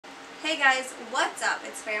Hey guys, what's up?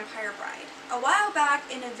 It's Vampire Bride. A while back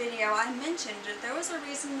in a video I mentioned that there was a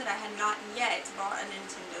reason that I had not yet bought a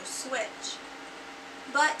Nintendo Switch,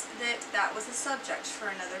 but that was a subject for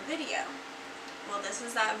another video. Well, this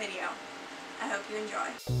is that video. I hope you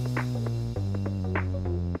enjoy.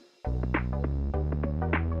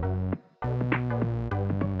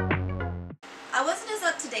 I wasn't as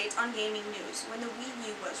up to date on gaming news when the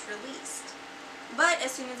Wii U was released, but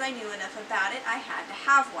as soon as I knew enough about it, I had to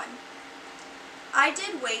have one. I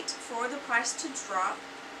did wait for the price to drop,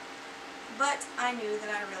 but I knew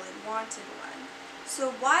that I really wanted one.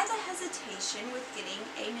 So why the hesitation with getting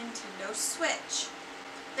a Nintendo Switch?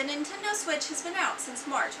 The Nintendo Switch has been out since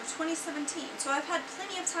March of 2017, so I've had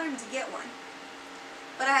plenty of time to get one.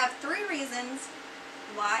 But I have 3 reasons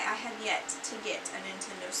why I have yet to get a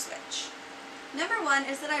Nintendo Switch. Number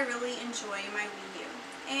 1 is that I really enjoy my Wii U,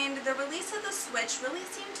 and the release of the Switch really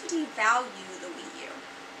seemed to devalue the Wii U.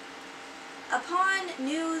 Upon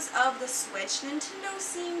news of the Switch, Nintendo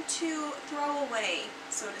seemed to throw away,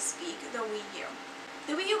 so to speak, the Wii U.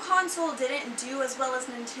 The Wii U console didn't do as well as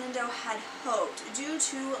Nintendo had hoped due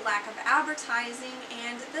to lack of advertising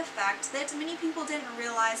and the fact that many people didn't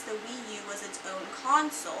realize the Wii U was its own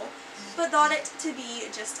console, but thought it to be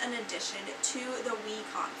just an addition to the Wii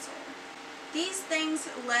console. These things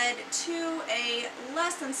led to a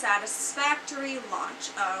less than satisfactory launch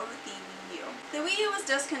of the Wii U. The Wii U was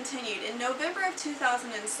discontinued in November of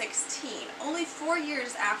 2016, only 4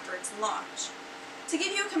 years after its launch. To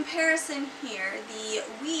give you a comparison here, the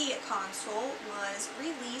Wii console was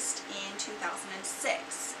released in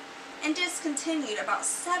 2006 and discontinued about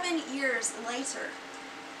 7 years later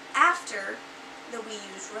after the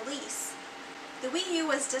Wii U's release. The Wii U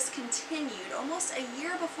was discontinued almost a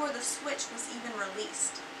year before the Switch was even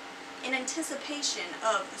released, in anticipation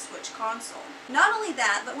of the Switch console. Not only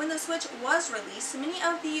that, but when the Switch was released, many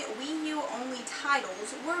of the Wii U only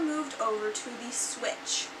titles were moved over to the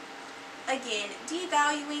Switch, again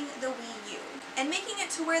devaluing the Wii U and making it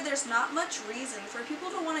to where there's not much reason for people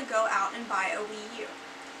to want to go out and buy a Wii U,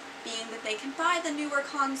 being that they can buy the newer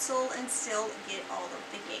console and still get all of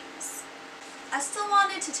the games. I still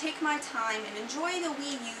wanted to take my time and enjoy the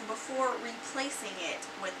Wii U before replacing it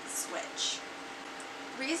with the Switch.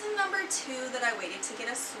 Reason number 2 that I waited to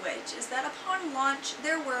get a Switch is that upon launch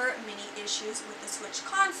there were many issues with the Switch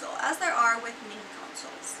console, as there are with many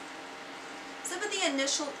consoles. Some of the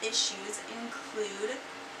initial issues include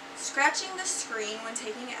scratching the screen when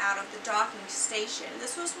taking it out of the docking station.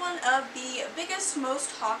 This was one of the biggest,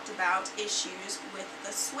 most talked about issues with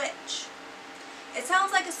the Switch. It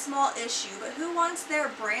sounds like a small issue, but who wants their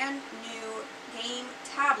brand new game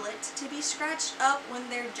tablet to be scratched up when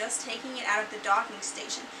they're just taking it out of the docking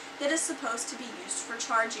station that is supposed to be used for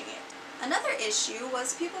charging it? Another issue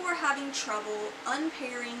was people were having trouble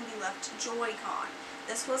unpairing the left Joy-Con.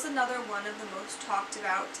 This was another one of the most talked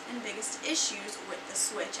about and biggest issues with the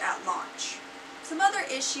Switch at launch. Some other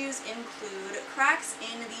issues include cracks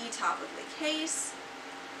in the top of the case,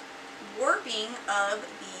 warping of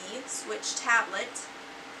the Switch tablet,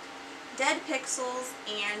 dead pixels,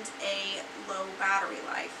 and a low battery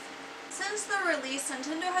life. Since the release,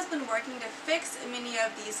 Nintendo has been working to fix many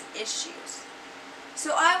of these issues.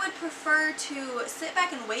 So I would prefer to sit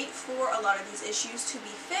back and wait for a lot of these issues to be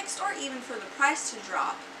fixed, or even for the price to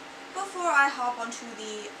drop, before I hop onto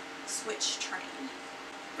the Switch train.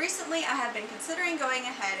 Recently I have been considering going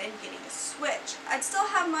ahead and getting a Switch. I'd still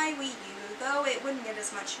have my Wii U, though it wouldn't get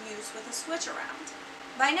as much use with a Switch around.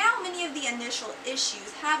 By now, many of the initial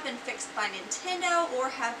issues have been fixed by Nintendo or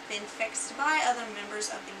have been fixed by other members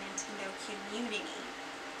of the Nintendo community.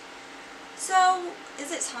 So,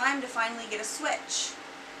 is it time to finally get a Switch?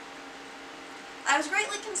 I was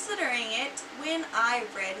greatly considering it when I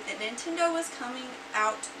read that Nintendo was coming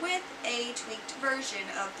out with a tweaked version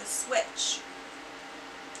of the Switch.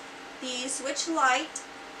 The Switch Lite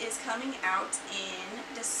is coming out in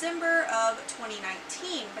December of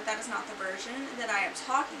 2019, but that is not the version that I am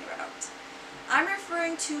talking about. I'm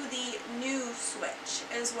referring to the new Switch,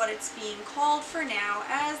 is what it's being called for now,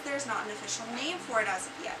 as there's not an official name for it as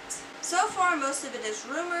of yet. So far, most of it is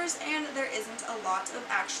rumors, and there isn't a lot of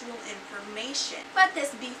actual information. But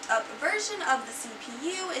this beefed up version of the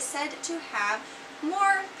CPU is said to have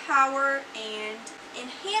more power and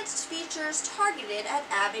enhanced features targeted at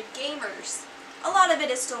avid gamers. A lot of it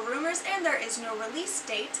is still rumors, and there is no release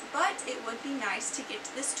date, but it would be nice to get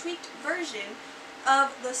this tweaked version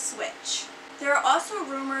of the Switch. There are also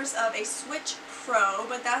rumors of a Switch Pro,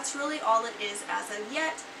 but that's really all it is as of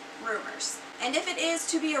yet. rumors. And if it is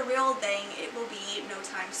to be a real thing, it will be no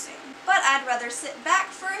time soon. But I'd rather sit back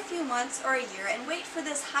for a few months or a year and wait for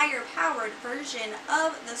this higher powered version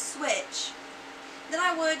of the Switch than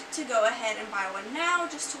I would to go ahead and buy one now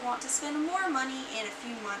just to want to spend more money in a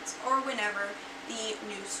few months or whenever the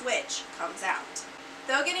new Switch comes out.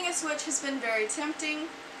 Though getting a Switch has been very tempting,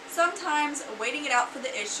 sometimes waiting it out for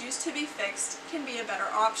the issues to be fixed can be a better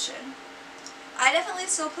option. I definitely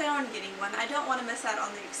still plan on getting one. I don't want to miss out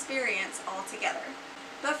on the experience altogether.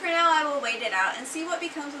 But for now, I will wait it out and see what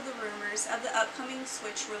becomes of the rumors of the upcoming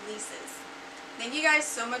Switch releases. Thank you guys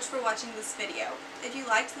so much for watching this video. If you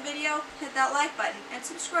liked the video, hit that like button and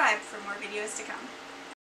subscribe for more videos to come.